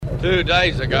2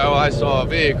 days ago, I saw a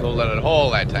vehicle that had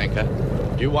hauled that tanker.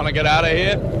 You want to get out of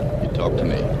here? You talk to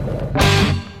me.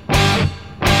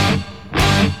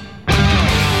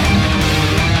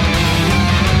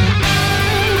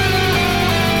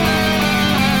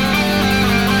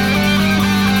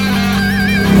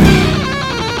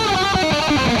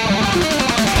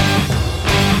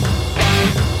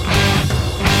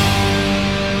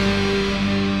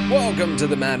 Welcome to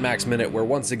the Mad Max Minute, where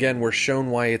once again we're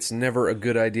shown why it's never a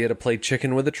good idea to play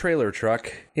chicken with a trailer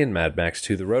truck in Mad Max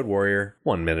 2 The Road Warrior,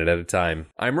 1 minute at a time.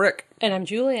 I'm Rick. And I'm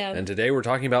Julia. And today we're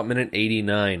talking about minute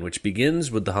 89, which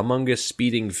begins with the Humongous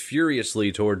speeding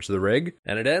furiously towards the rig,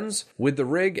 and it ends with the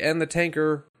rig and the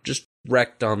tanker just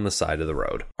wrecked on the side of the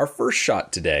road. Our first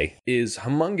shot today is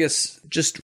Humongous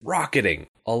just rocketing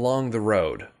along the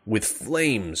road with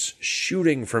flames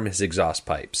shooting from his exhaust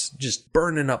pipes, just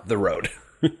burning up the road.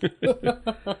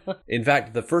 In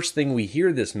fact, the first thing we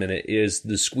hear this minute is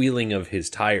the squealing of his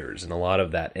tires and a lot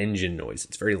of that engine noise.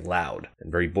 It's very loud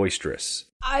and very boisterous.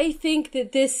 I think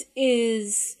that this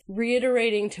is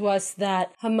reiterating to us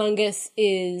that Humongous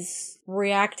is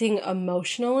reacting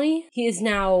emotionally. He is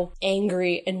now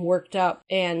angry and worked up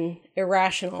and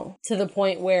irrational to the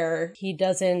point where he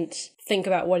doesn't think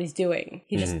about what he's doing.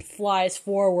 He just flies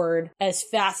forward as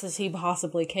fast as he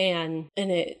possibly can,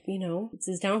 and it's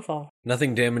his downfall.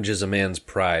 Nothing damages a man's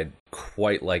pride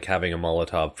quite like having a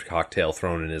Molotov cocktail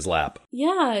thrown in his lap.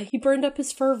 Yeah, he burned up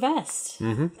his fur vest.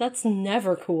 Mm-hmm. That's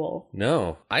never cool.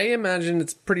 No. I imagine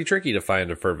it's pretty tricky to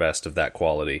find a fur vest of that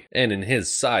quality, and in his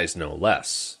size no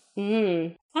less.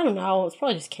 I don't know. It's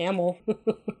probably just camel.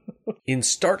 In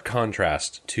stark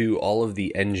contrast to all of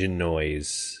the engine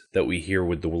noise that we hear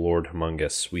with the Lord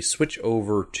Humongous, we switch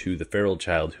over to the feral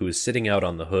child who is sitting out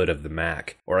on the hood of the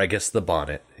Mac, or I guess the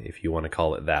bonnet, if you want to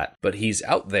call it that. But he's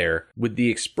out there with the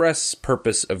express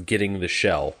purpose of getting the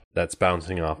shell that's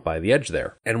bouncing off by the edge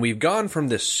there. And we've gone from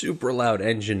this super loud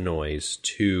engine noise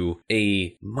to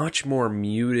a much more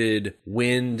muted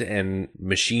wind and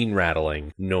machine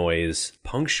rattling noise,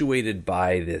 punctuated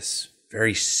by this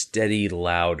very steady,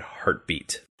 loud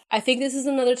heartbeat. I think this is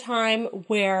another time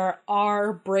where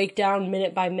our breakdown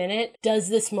minute by minute does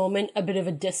this moment a bit of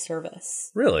a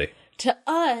disservice. Really? To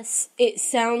us, it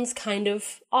sounds kind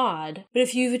of odd, but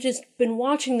if you've just been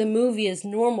watching the movie as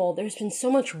normal, there's been so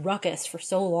much ruckus for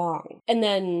so long. And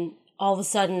then all of a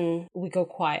sudden, we go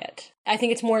quiet. I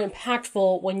think it's more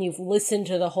impactful when you've listened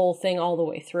to the whole thing all the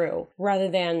way through, rather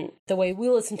than the way we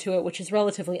listen to it, which is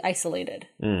relatively isolated.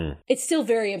 It's still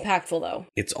very impactful, though.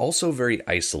 It's also very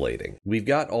isolating. We've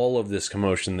got all of this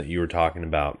commotion that you were talking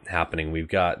about happening. We've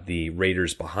got the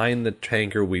raiders behind the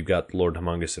tanker. We've got Lord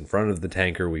Humongous in front of the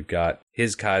tanker. We've got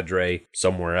his cadre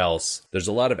somewhere else. There's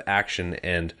a lot of action,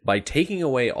 and by taking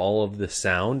away all of the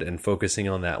sound and focusing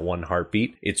on that one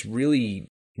heartbeat, it's really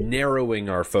narrowing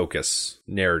our focus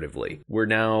narratively. We're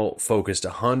now focused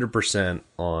 100%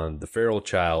 on the feral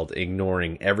child,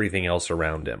 ignoring everything else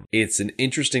around him. It's an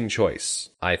interesting choice,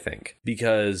 I think,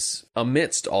 because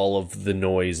amidst all of the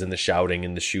noise and the shouting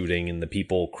and the shooting and the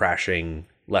people crashing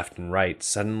left and right,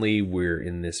 suddenly we're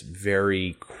in this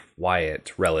very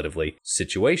quiet, relatively,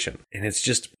 situation. And it's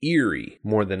just eerie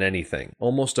more than anything,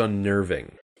 almost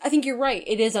unnerving. I think you're right.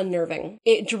 It is unnerving.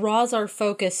 It draws our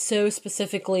focus so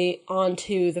specifically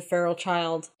onto the feral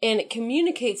child, and it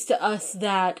communicates to us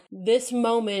that this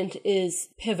moment is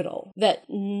pivotal, that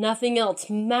nothing else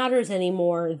matters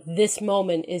anymore. This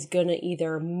moment is going to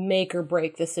either make or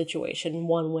break the situation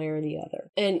one way or the other.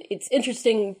 And it's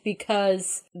interesting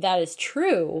because that is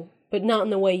true, but not in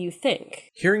the way you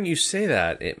think. Hearing you say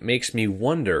that, it makes me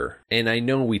wonder, and I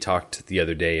know we talked the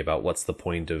other day about what's the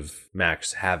point of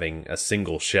Max having a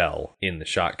single shell in the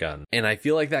shotgun. And I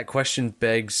feel like that question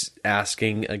begs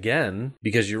asking again,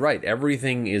 because you're right,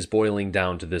 everything is boiling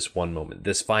down to this one moment,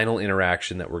 this final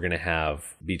interaction that we're going to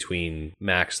have between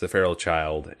Max, the feral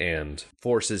child, and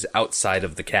forces outside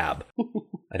of the cab.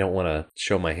 I don't want to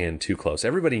show my hand too close.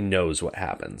 Everybody knows what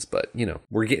happens, but,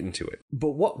 we're getting to it.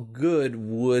 But what good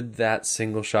would that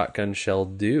single shotgun shell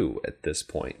do at this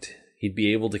point? He'd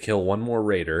be able to kill one more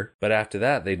raider, but after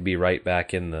that, they'd be right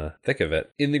back in the thick of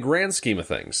it. In the grand scheme of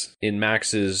things, in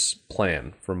Max's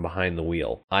plan from behind the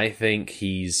wheel, I think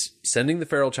he's sending the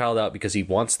feral child out because he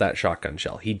wants that shotgun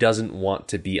shell. He doesn't want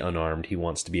to be unarmed. He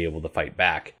wants to be able to fight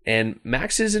back. And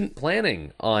Max isn't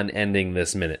planning on ending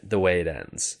this minute the way it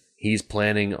ends. He's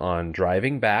planning on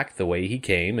driving back the way he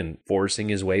came and forcing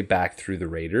his way back through the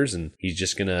raiders, and he's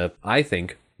just gonna, I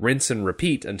think, rinse and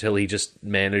repeat until he just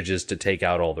manages to take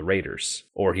out all the raiders,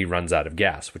 or he runs out of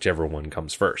gas, whichever one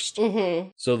comes first.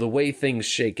 So the way things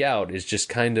shake out is just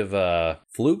kind of a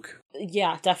fluke,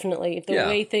 Yeah, definitely. The Yeah.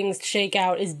 way things shake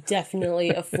out is definitely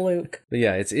a fluke. But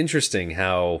yeah, it's interesting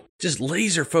how just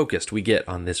laser focused we get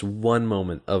on this one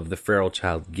moment of the feral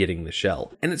child getting the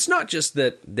shell. And it's not just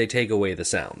that they take away the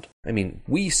sound. I mean,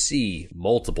 we see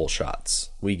multiple shots.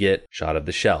 We get shot of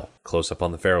the shell, close up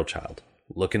on the feral child,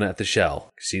 looking at the shell,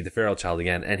 see the feral child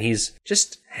again, and he's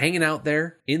just hanging out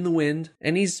there in the wind,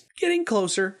 and he's getting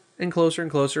closer and closer and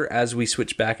closer as we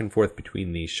switch back and forth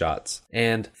between these shots.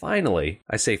 And finally,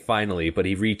 I say finally, but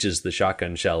he reaches the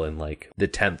shotgun shell in like the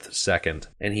 10th second,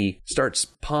 and he starts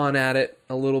pawing at it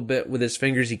a little bit with his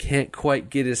fingers. He can't quite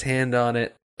get his hand on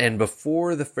it. And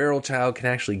before the feral child can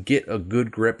actually get a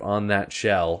good grip on that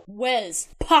shell, Wes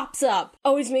pops up.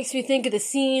 Always makes me think of the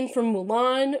scene from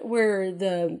Mulan where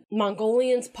the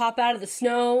Mongolians pop out of the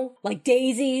snow like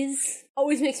daisies.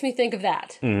 Always makes me think of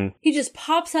that. Mm-hmm. He just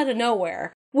pops out of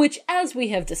nowhere, which, as we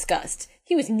have discussed,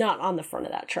 he was not on the front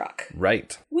of that truck.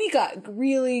 right. We got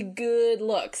really good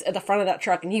looks at the front of that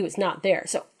truck and he was not there,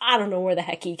 so I don't know where the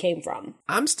heck he came from.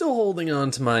 I'm still holding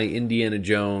on to my Indiana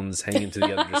Jones hanging to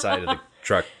the other side of the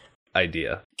truck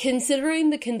idea. Considering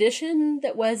the condition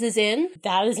that Wes is in,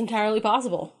 that is entirely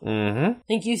possible. Mm-hmm. I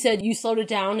think you said you slowed it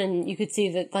down and you could see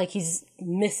that like he's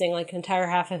missing like an entire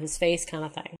half of his face kind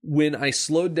of thing. When I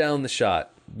slowed down the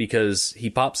shot, because he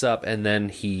pops up and then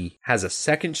he has a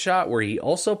second shot where he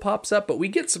also pops up, but we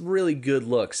get some really good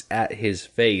looks at his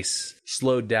face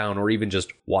slowed down or even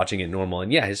just watching it normal.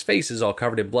 And yeah, his face is all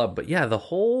covered in blood, but yeah, the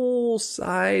whole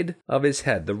side of his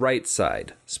head, the right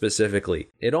side specifically,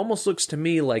 it almost looks to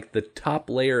me like the top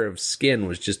layer of skin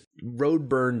was just road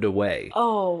burned away.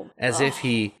 Oh. As if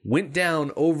he went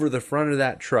down over the front of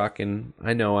that truck, and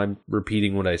I know I'm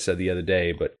repeating what I said the other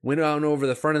day, but went down over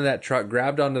the front of that truck,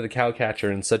 grabbed onto the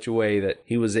cowcatcher in such a way that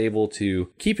he was able to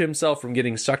keep himself from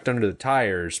getting sucked under the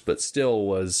tires, but still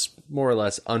was more or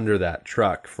less under that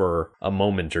truck for a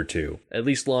moment or two, at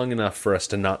least long enough for us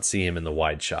to not see him in the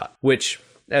wide shot, which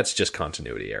that's just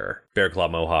continuity error. Bear Claw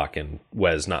Mohawk and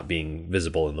Wes not being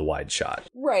visible in the wide shot.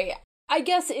 Right. I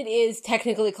guess it is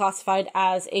technically classified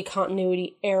as a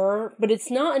continuity error, but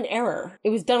it's not an error. It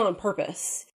was done on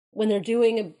purpose. When they're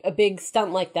doing a big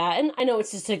stunt like that, and I know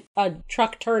it's just a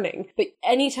truck turning, but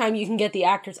anytime you can get the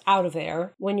actors out of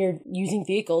there when you're using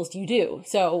vehicles, you do.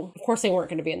 So, of course they weren't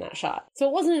going to be in that shot. So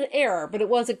it wasn't an error, but it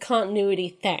was a continuity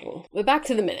thing. But back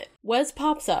to the minute. Wes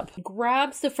pops up,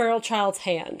 grabs the feral child's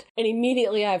hand, and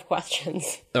immediately I have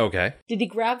questions. Okay. Did he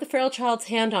grab the feral child's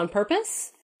hand on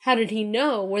purpose? How did he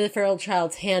know where the feral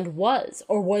child's hand was?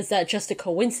 Or was that just a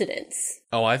coincidence?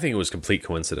 Oh, I think it was complete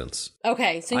coincidence.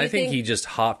 Okay, so you I think he just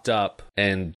hopped up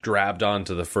and grabbed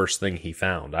onto the first thing he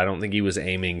found. I don't think he was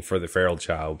aiming for the feral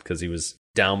child because he was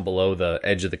down below the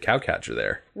edge of the cowcatcher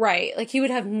there. Right, like he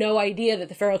would have no idea that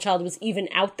the feral child was even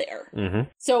out there. Mm-hmm.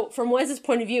 So from Wes's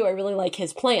point of view, I really like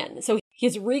his plan. So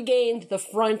he's regained the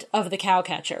front of the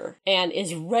cowcatcher and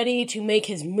is ready to make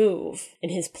his move.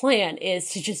 And his plan is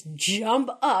to just jump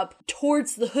up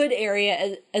towards the hood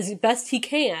area as best he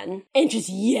can and just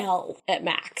yell at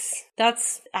Max. That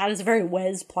is a very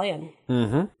Wes plan.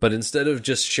 Mm-hmm. But instead of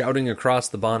just shouting across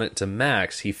the bonnet to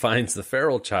Max, he finds the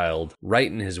feral child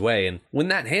right in his way. And when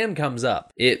that hand comes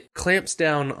up, it clamps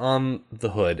down on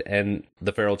the hood and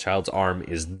the feral child's arm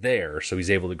is there. So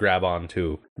he's able to grab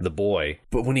onto the boy.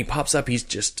 But when he pops up,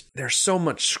 there's so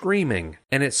much screaming.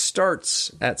 And it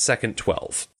starts at second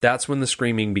 12. That's when the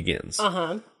screaming begins.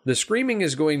 Uh-huh. The screaming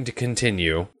is going to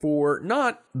continue for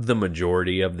not the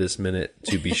majority of this minute,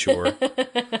 to be sure.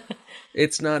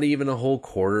 It's not even a whole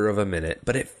quarter of a minute,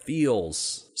 but it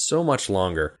feels so much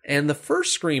longer. And the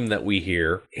first scream that we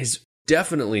hear is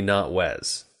definitely not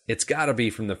Wes. It's got to be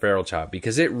from the feral child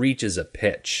because it reaches a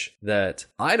pitch that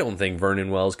I don't think Vernon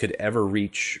Wells could ever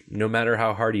reach, no matter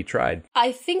how hard he tried.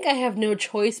 I think I have no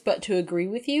choice but to agree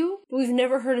with you. We've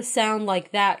never heard a sound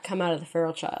like that come out of the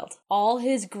feral child. All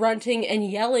his grunting and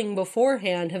yelling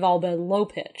beforehand have all been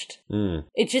low-pitched.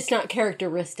 It's just not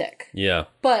characteristic. Yeah.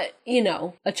 But,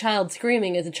 a child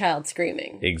screaming is a child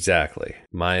screaming. Exactly.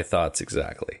 My thoughts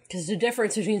exactly. Because there's a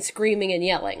difference between screaming and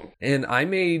yelling. And I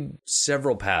made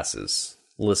several passes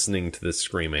listening to this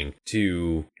screaming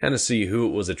to kind of see who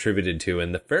it was attributed to.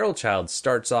 And the feral child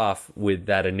starts off with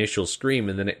that initial scream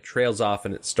and then it trails off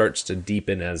and it starts to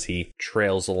deepen as he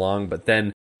trails along. But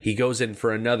then he goes in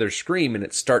for another scream and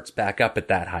it starts back up at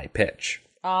that high pitch.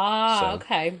 Ah, So,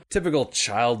 okay. typical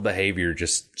child behavior,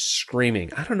 just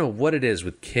screaming. I don't know what it is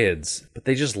with kids, but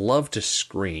they just love to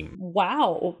scream.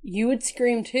 Wow. You would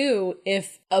scream too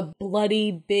if a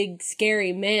bloody, big,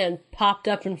 scary man popped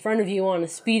up in front of you on a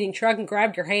speeding truck and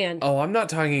grabbed your hand. Oh, I'm not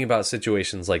talking about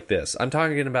situations like this. I'm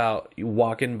talking about you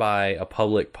walking by a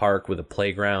public park with a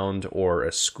playground or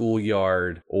a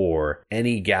schoolyard or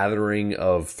any gathering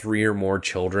of 3 or more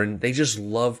children. They just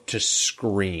love to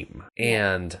scream.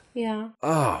 And, Yeah.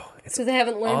 oh, it's So they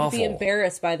haven't learned to be awful.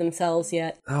 embarrassed by themselves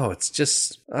yet. Oh, it's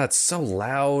just, it's so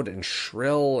loud and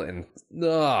shrill and, it's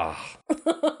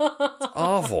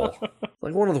awful.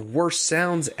 Like one of the worst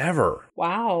sounds ever.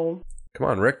 Wow. Come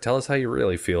on, Rick, tell us how you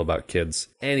really feel about kids.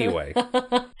 Anyway,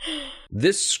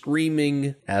 this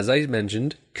screaming, as I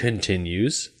mentioned,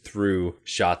 continues through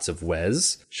shots of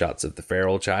Wes, shots of the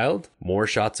feral child, more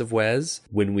shots of Wes.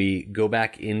 When we go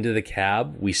back into the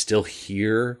cab, we still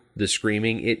hear the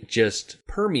screaming. It just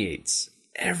permeates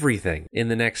everything in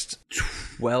the next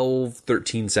 12,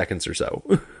 13 seconds or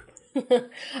so.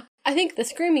 I think the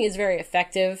screaming is very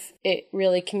effective. It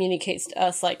really communicates to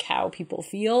us like how people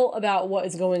feel about what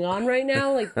is going on right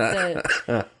now, like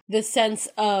the sense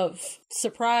of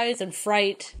surprise and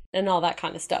fright and all that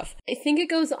kind of stuff. I think it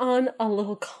goes on a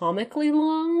little comically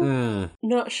long.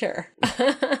 Not sure.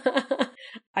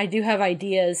 I do have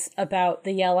ideas about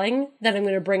the yelling that I'm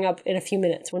going to bring up in a few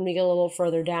minutes when we get a little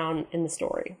further down in the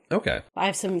story. Okay. I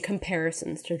have some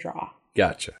comparisons to draw.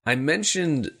 Gotcha. I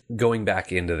mentioned going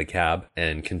back into the cab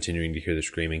and continuing to hear the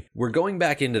screaming. We're going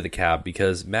back into the cab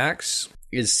because Max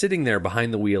is sitting there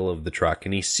behind the wheel of the truck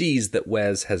and he sees that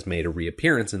Wes has made a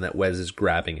reappearance and that Wes is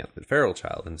grabbing at the feral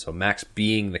child. And so Max,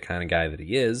 being the kind of guy that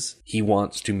he is, he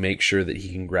wants to make sure that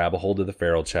he can grab a hold of the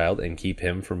feral child and keep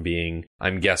him from being,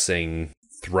 I'm guessing,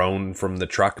 thrown from the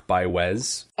truck by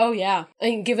Wes. Oh, yeah.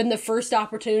 And given the first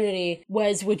opportunity,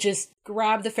 Wes would just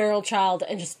grab the feral child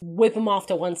and just whip him off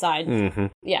to one side. Mm-hmm.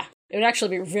 Yeah. It would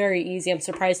actually be very easy. I'm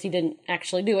surprised he didn't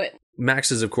actually do it.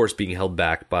 Max is, of course, being held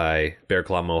back by Bear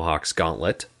Claw Mohawk's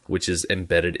gauntlet, which is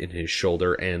embedded in his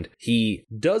shoulder, and he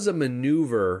does a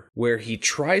maneuver where he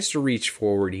tries to reach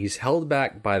forward. He's held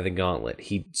back by the gauntlet.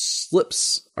 He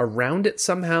slips around it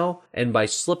somehow, and by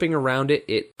slipping around it,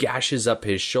 it gashes up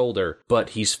his shoulder,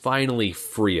 but he's finally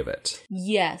free of it.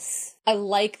 Yes. I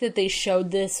like that they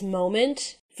showed this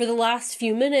moment. For the last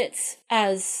few minutes,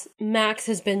 as Max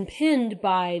has been pinned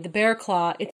by the bear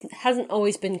claw, it hasn't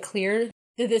always been clear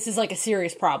that this is like a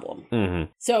serious problem.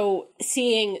 Mm-hmm. So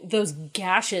seeing those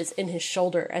gashes in his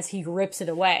shoulder as he rips it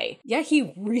away, yeah,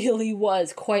 he really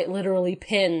was quite literally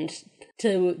pinned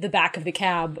to the back of the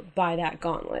cab by that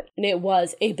gauntlet. And it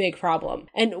was a big problem.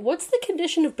 And what's the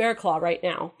condition of Bear Claw right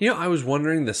now? You know, I was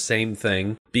wondering the same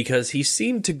thing, because he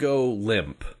seemed to go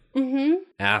limp. Mm-hmm.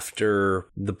 After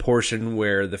the portion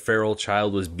where the feral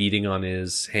child was beating on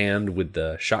his hand with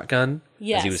the shotgun,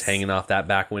 Yes. as he was hanging off that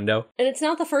back window. And it's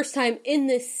not the first time in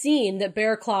this scene that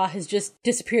Bear Claw has just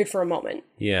disappeared for a moment.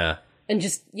 Yeah. And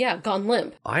just, yeah, gone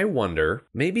limp. I wonder,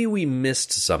 maybe we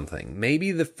missed something.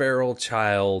 Maybe the feral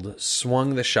child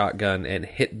swung the shotgun and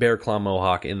hit Bear Claw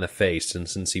Mohawk in the face, and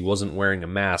since he wasn't wearing a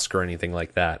mask or anything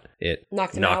like that, it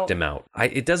Knocked him out.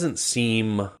 It doesn't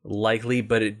seem likely,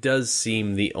 but it does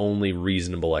seem the only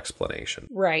reasonable explanation.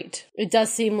 Right. It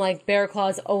does seem like Bear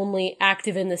Claw's only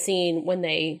active in the scene when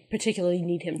they particularly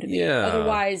need him to be. Yeah.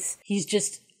 Otherwise, he's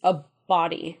just a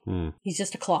body. He's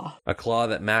just a claw. A claw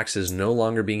that Max is no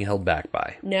longer being held back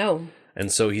by. No.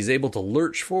 And so he's able to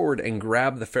lurch forward and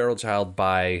grab the feral child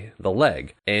by the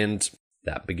leg. And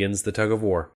that begins the tug of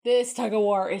war. This tug of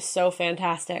war is so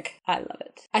fantastic. I love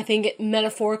it. I think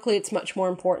metaphorically it's much more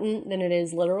important than it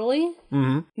is literally.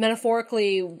 Mm-hmm.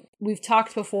 Metaphorically, we've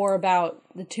talked before about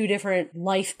the two different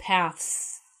life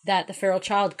paths that the feral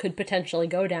child could potentially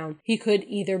go down. He could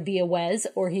either be a Wes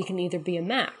or he can either be a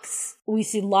Max. We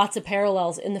see lots of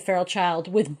parallels in the feral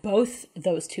child with both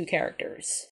those two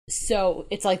characters. So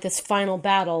it's like this final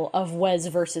battle of Wes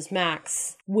versus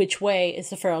Max. Which way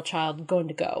is the feral child going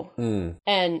to go?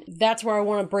 And that's where I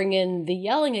want to bring in the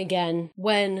yelling again.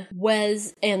 When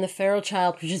Wes and the feral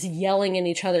child were just yelling in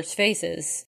each other's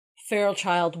faces, feral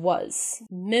child was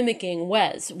mimicking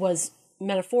Wes, was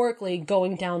metaphorically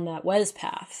going down that Wes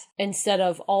path instead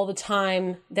of all the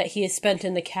time that he has spent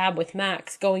in the cab with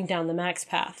Max going down the Max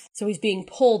path. So he's being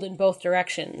pulled in both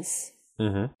directions.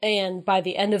 Mm-hmm. And by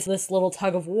the end of this little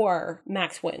tug of war,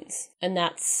 Max wins. And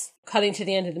that's cutting to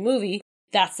the end of the movie.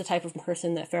 That's the type of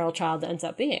person that feral child ends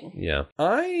up being. Yeah.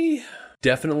 I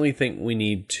definitely think we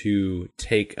need to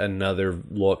take another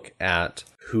look at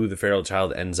who the feral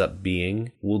child ends up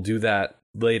being. We'll do that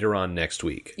later on next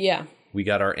week. Yeah. we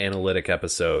got our analytic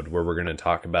episode where we're going to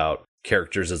talk about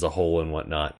characters as a whole and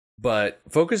whatnot. But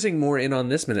focusing more in on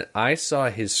this minute, I saw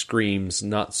his screams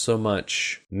not so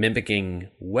much mimicking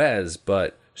Wes,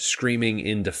 but screaming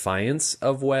in defiance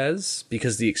of Wes,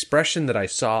 because the expression that I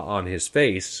saw on his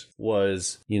face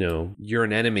was, you're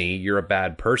an enemy, you're a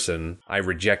bad person, I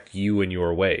reject you and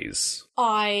your ways.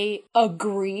 I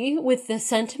agree with the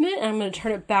sentiment, and I'm going to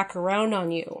turn it back around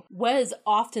on you. Wes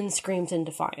often screams in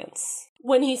defiance.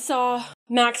 When he saw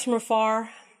Max from afar,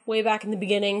 way back in the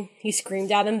beginning, he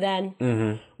screamed at him then.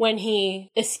 Mm-hmm. When he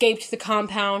escaped the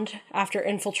compound after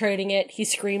infiltrating it, he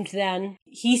screamed then.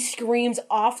 He screams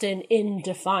often in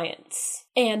defiance.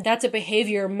 And that's a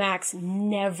behavior Max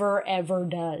never, ever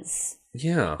does.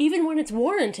 Yeah. Even when it's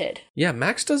warranted. Yeah,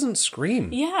 Max doesn't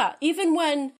scream. Yeah, even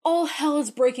when all hell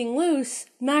is breaking loose,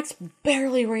 Max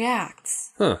barely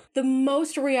reacts. Huh. The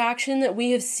most reaction that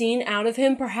we have seen out of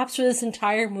him, perhaps for this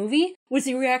entire movie, was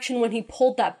the reaction when he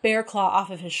pulled that bear claw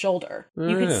off of his shoulder.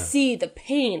 You could see the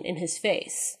pain in his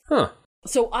face. Huh.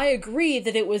 So I agree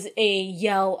that it was a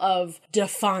yell of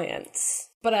defiance.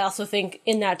 But I also think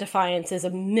in that defiance is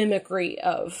a mimicry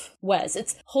of Wes.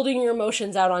 It's holding your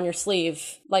emotions out on your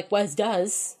sleeve like Wes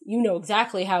does. You know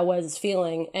exactly how Wes is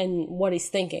feeling and what he's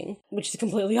thinking, which is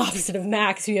completely opposite of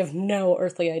Max, who you have no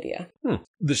earthly idea.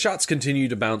 The shots continue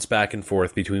to bounce back and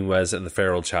forth between Wes and the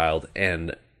feral child,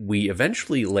 and we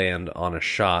eventually land on a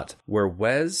shot where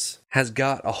Wes has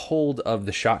got a hold of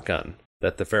the shotgun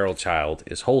that the feral child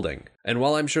is holding. And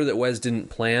while I'm sure that Wes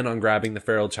didn't plan on grabbing the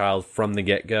feral child from the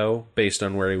get-go, based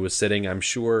on where he was sitting, I'm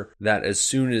sure that as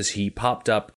soon as he popped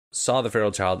up, saw the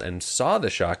feral child, and saw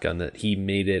the shotgun, that he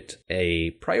made it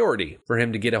a priority for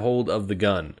him to get a hold of the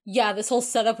gun. Yeah, this whole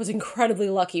setup was incredibly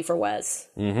lucky for Wes.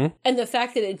 Mm-hmm. And the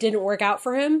fact that it didn't work out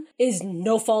for him is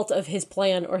no fault of his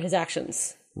plan or his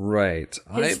actions. Right.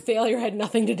 His failure had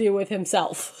nothing to do with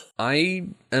himself. I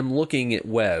am looking at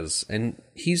Wes, and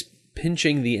he's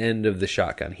pinching the end of the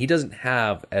shotgun. He doesn't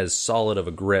have as solid of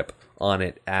a grip on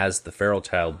it as the feral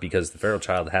child, because the feral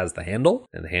child has the handle,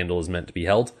 and the handle is meant to be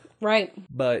held. Right.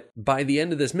 But by the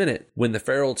end of this minute, when the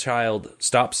feral child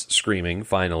stops screaming,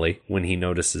 finally, when he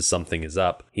notices something is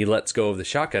up, he lets go of the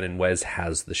shotgun, and Wes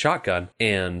has the shotgun.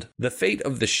 And the fate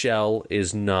of the shell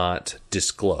is not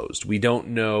disclosed. We don't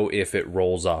know if it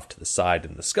rolls off to the side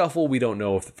in the scuffle. We don't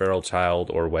know if the feral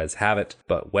child or Wes have it,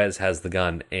 but Wes has the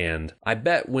gun. And I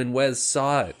bet when Wes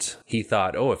saw it, he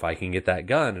thought, oh, if I can get that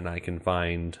gun and I can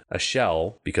find a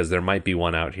shell, because there might be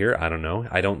one out here. I don't know.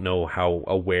 I don't know how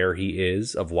aware he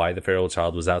is of why the feral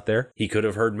child was out there. He could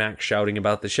have heard Max shouting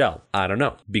about the shell. I don't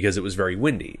know, because it was very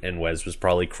windy and Wes was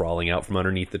probably crawling out from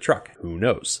underneath the truck. Who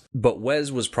knows? But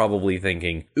Wes was probably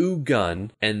thinking, ooh,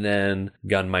 gun, and then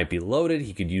gun might be loaded.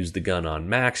 He could use the gun on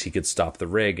Max. He could stop the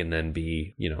rig and then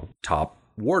be, top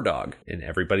war dog, and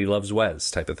everybody loves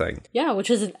Wes type of thing. Yeah, which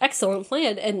is an excellent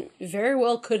plan and very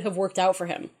well could have worked out for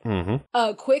him. Mm-hmm.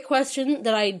 A quick question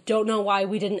that I don't know why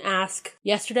we didn't ask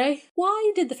yesterday.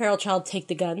 Why did the feral child take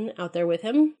the gun out there with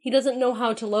him? He doesn't know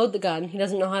how to load the gun. He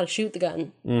doesn't know how to shoot the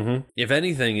gun. Mm-hmm. If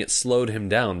anything, it slowed him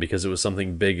down because it was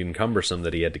something big and cumbersome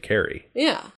that he had to carry.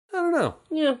 Yeah. I don't know.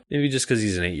 Yeah. Maybe just because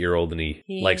he's an 8-year-old and he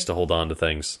likes to hold on to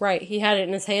things. Right. He had it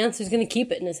in his hand, so he's going to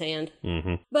keep it in his hand.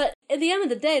 Mm-hmm. But at the end of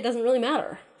the day, it doesn't really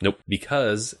matter. Nope.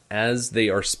 Because as they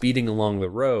are speeding along the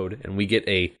road and we get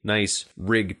a nice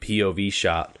rig POV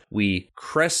shot, we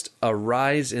crest a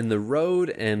rise in the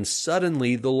road and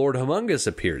suddenly the Lord Humongous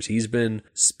appears. He's been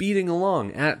speeding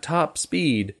along at top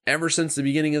speed ever since the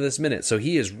beginning of this minute. So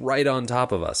he is right on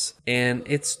top of us. And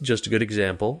it's just a good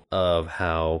example of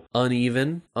how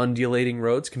uneven, undulating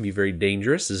roads can be very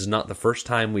dangerous. This is not the first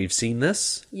time we've seen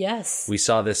this. Yes. We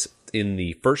saw this in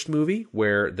the first movie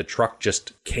where the truck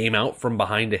just came out from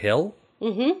behind a hill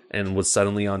and was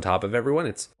suddenly on top of everyone.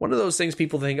 It's one of those things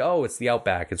people think, oh, it's the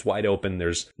Outback. It's wide open.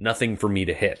 There's nothing for me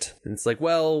to hit. And it's like,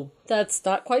 well... That's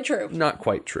not quite true. Not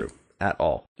quite true at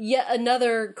all. Yet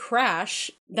another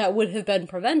crash that would have been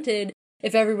prevented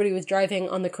if everybody was driving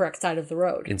on the correct side of the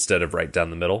road. Instead of right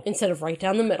down the middle? Instead of right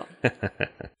down the middle.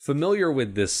 Familiar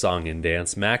with this song and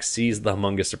dance, Max sees the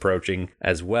Humongous approaching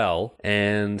as well,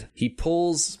 and he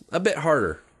pulls a bit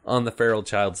harder on the feral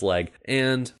child's leg.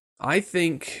 And I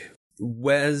think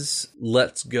Wes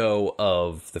lets go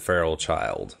of the feral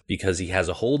child because he has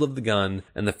a hold of the gun,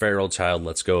 and the feral child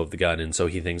lets go of the gun. And so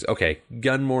he thinks, okay,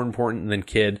 gun more important than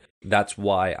kid. That's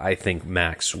why I think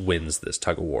Max wins this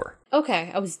tug of war.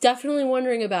 Okay, I was definitely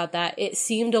wondering about that. It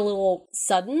seemed a little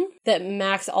sudden that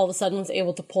Max all of a sudden was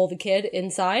able to pull the kid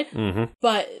inside.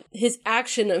 But his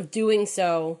action of doing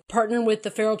so, partnered with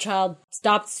the feral child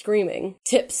stopped screaming,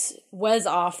 tips Wes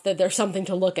off that there's something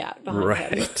to look at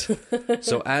behind him.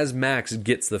 So as Max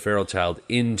gets the feral child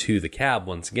into the cab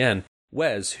once again,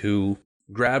 Wes, who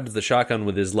grabbed the shotgun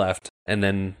with his left and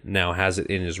then now has it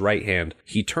in his right hand,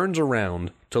 he turns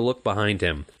around to look behind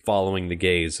him, following the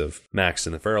gaze of Max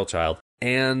and the feral child.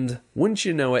 And wouldn't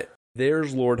you know it,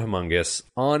 there's Lord Humongous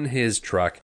on his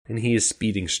truck, and he is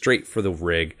speeding straight for the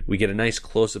rig. We get a nice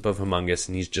close-up of Humongous,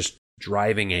 and he's just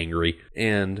driving angry.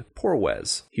 And poor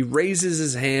Wes, he raises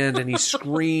his hand and he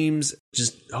screams,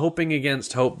 just hoping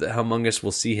against hope that Humongous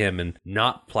will see him and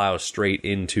not plow straight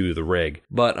into the rig.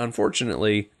 But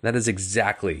unfortunately, that is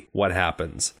exactly what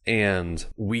happens. And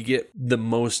we get the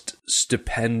most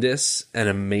stupendous and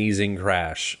amazing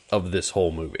crash of this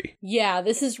whole movie. Yeah,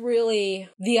 this is really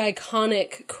the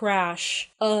iconic crash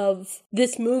of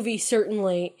this movie,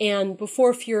 certainly. And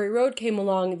before Fury Road came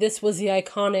along, this was the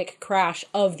iconic crash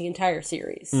of the entire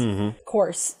series. Of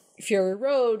course, Fury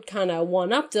Road kind of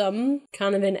one-upped them,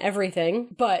 kind of in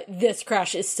everything, but this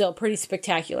crash is still pretty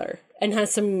spectacular and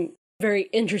has some very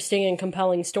interesting and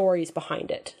compelling stories behind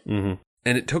it. And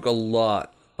it took a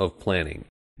lot of planning.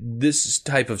 This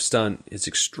type of stunt is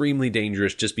extremely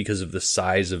dangerous just because of the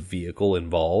size of vehicle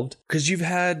involved. Because you've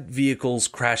had vehicles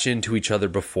crash into each other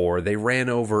before. They ran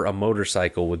over a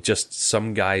motorcycle with just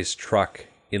some guy's truck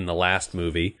in the last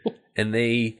movie, and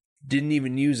they didn't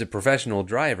even use a professional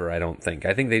driver, I don't think.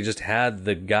 I think they just had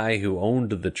the guy who owned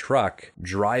the truck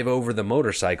drive over the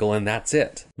motorcycle, and that's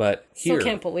it. But here...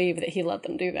 Still can't believe that he let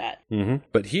them do that.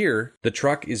 But here, the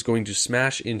truck is going to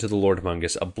smash into the Lord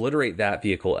Humongous, obliterate that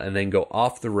vehicle, and then go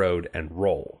off the road and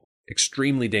roll.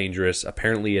 Extremely dangerous.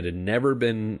 Apparently it had never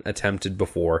been attempted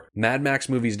before.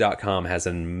 MadMaxMovies.com has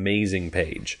an amazing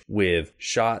page with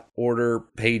shot order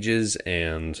pages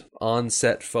and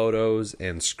on-set photos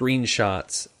and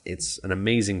screenshots. It's an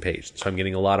amazing page, so I'm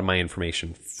getting a lot of my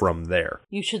information from there.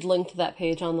 You should link to that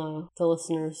page on the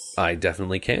listeners. I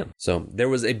definitely can. So there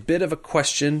was a bit of a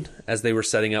question as they were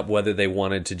setting up whether they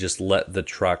wanted to just let the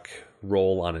truck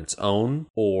roll on its own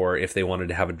or if they wanted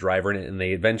to have a driver in it, and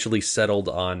they eventually settled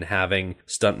on having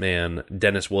stuntman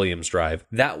Dennis Williams drive.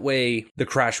 That way the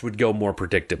crash would go more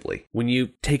predictably. When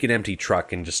you take an empty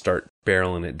truck and just start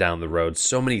barreling it down the road,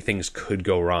 so many things could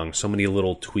go wrong. So many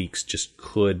little tweaks just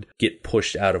could get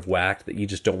pushed out of whack that you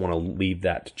just don't want to leave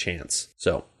that to chance.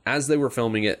 So as they were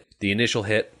filming it, the initial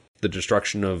hit, the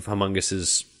destruction of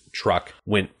Humongous's truck,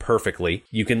 went perfectly.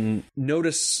 You can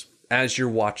notice as you're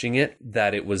watching it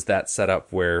that it was that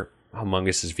setup where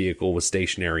Humongous's vehicle was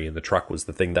stationary and the truck was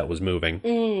the thing that was moving.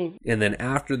 And then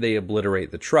after they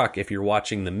obliterate the truck, if you're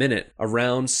watching the minute,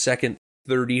 around second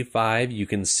 35, you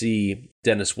can see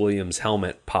Dennis Williams'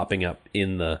 helmet popping up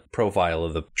in the profile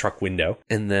of the truck window.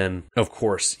 And then, of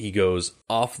course, he goes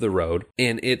off the road,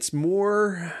 and it's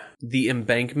more the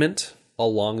embankment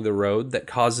along the road that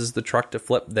causes the truck to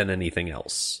flip than anything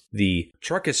else. The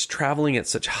truck is traveling at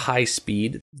such high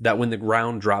speed that when the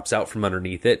ground drops out from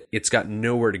underneath it, it's got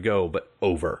nowhere to go but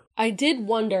over. I did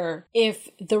wonder if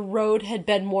the road had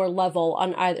been more level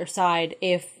on either side,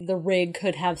 if the rig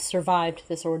could have survived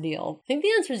this ordeal. I think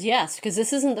the answer is yes, because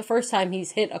this isn't the first time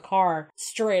he's hit a car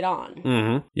straight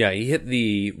on. Yeah, he hit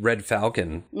the Red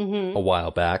Falcon a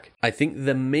while back. I think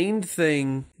the main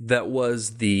thing that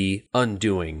was the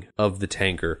undoing of the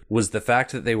tanker was the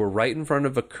fact that they were right in front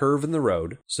of a curve in the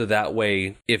road, so that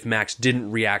way, if Max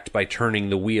didn't react by turning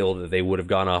the wheel, that they would have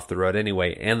gone off the road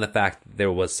anyway, and the fact that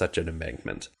there was such an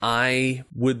embankment. I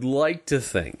would like to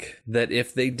think that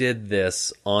if they did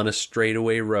this on a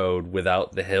straightaway road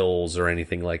without the hills or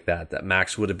anything like that, that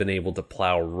Max would have been able to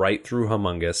plow right through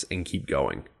Humongous and keep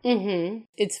going.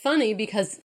 It's funny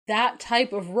because that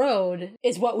type of road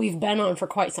is what we've been on for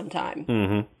quite some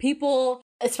time. People,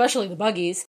 especially the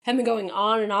buggies, have been going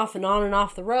on and off and on and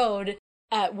off the road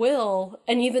at will,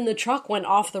 and even the truck went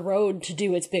off the road to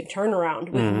do its big turnaround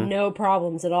with no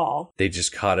problems at all. They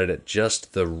just caught it at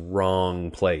just the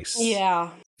wrong place.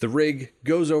 Yeah. The rig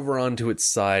goes over onto its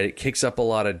side, it kicks up a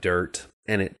lot of dirt,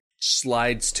 and it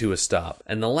slides to a stop.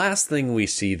 And the last thing we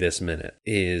see this minute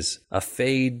is a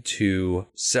fade to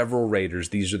several raiders.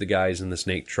 These are the guys in the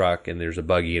snake truck, and there's a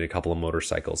buggy and a couple of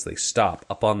motorcycles. They stop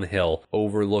up on the hill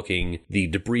overlooking the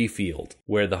debris field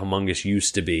where the Humongous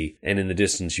used to be, and in the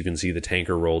distance you can see the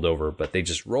tanker rolled over, but they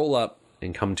just roll up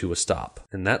and come to a stop.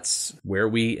 And that's where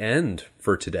we end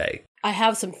for today. I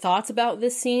have some thoughts about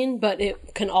this scene, but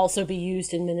it can also be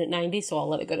used in minute 90, so I'll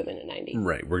let it go to minute 90.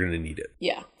 Right, we're going to need it.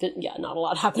 Yeah, not a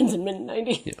lot happens in minute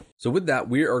 90. Yeah. So with that,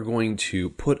 we are going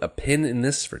to put a pin in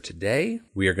this for today.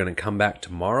 We are going to come back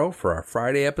tomorrow for our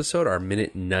Friday episode, our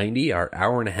minute 90, our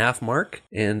hour and a half mark.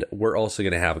 And we're also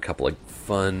going to have a couple of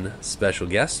fun special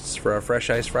guests for our Fresh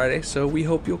Ice Friday, so we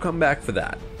hope you'll come back for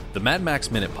that. The Mad Max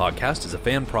Minute podcast is a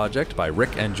fan project by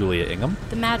Rick and Julia Ingham.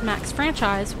 The Mad Max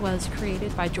franchise was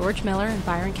created by George Miller and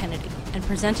Byron Kennedy and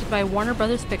presented by Warner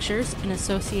Brothers Pictures in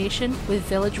association with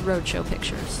Village Roadshow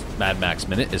Pictures. Mad Max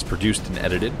Minute is produced and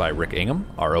edited by Rick Ingham.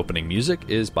 Our opening music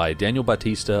is by Daniel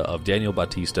Bautista of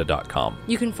danielbautista.com.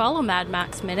 You can follow Mad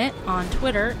Max Minute on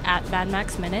Twitter at Mad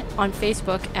Max Minute, on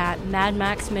Facebook at Mad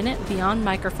Max Minute Beyond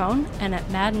Microphone, and at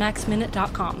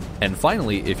madmaxminute.com. And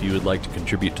finally, if you would like to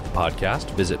contribute to the podcast,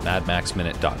 visit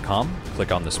madmaxminute.com,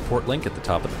 click on the support link at the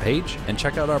top of the page, and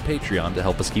check out our Patreon to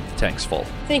help us keep the tanks full.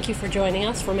 Thank you for joining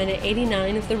us for minute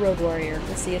 89 of The Road Warrior.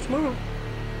 We'll see you tomorrow.